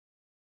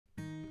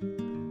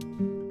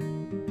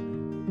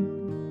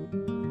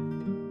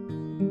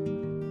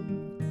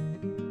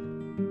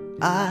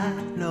I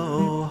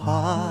know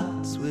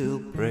hearts will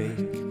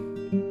break,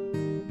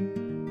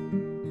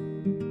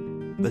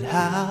 but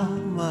how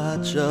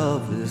much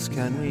of this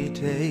can we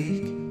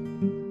take?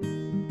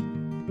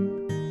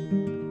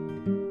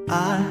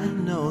 I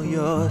know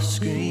you'll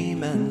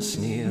scream and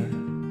sneer,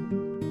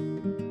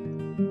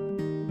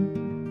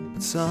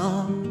 but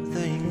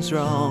something's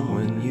wrong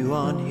when you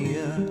aren't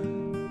here.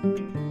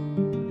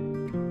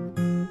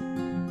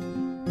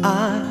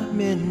 I'm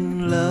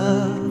in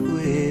love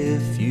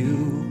with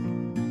you.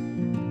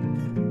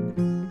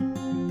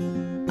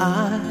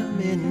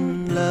 I'm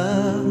in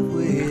love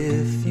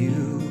with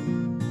you.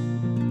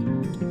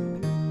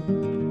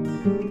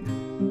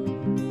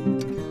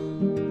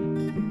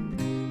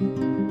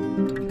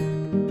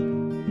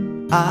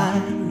 I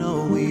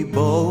know we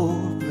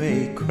both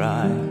may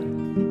cry,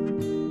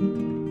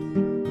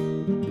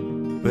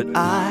 but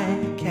I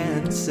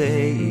can't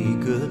say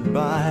goodbye.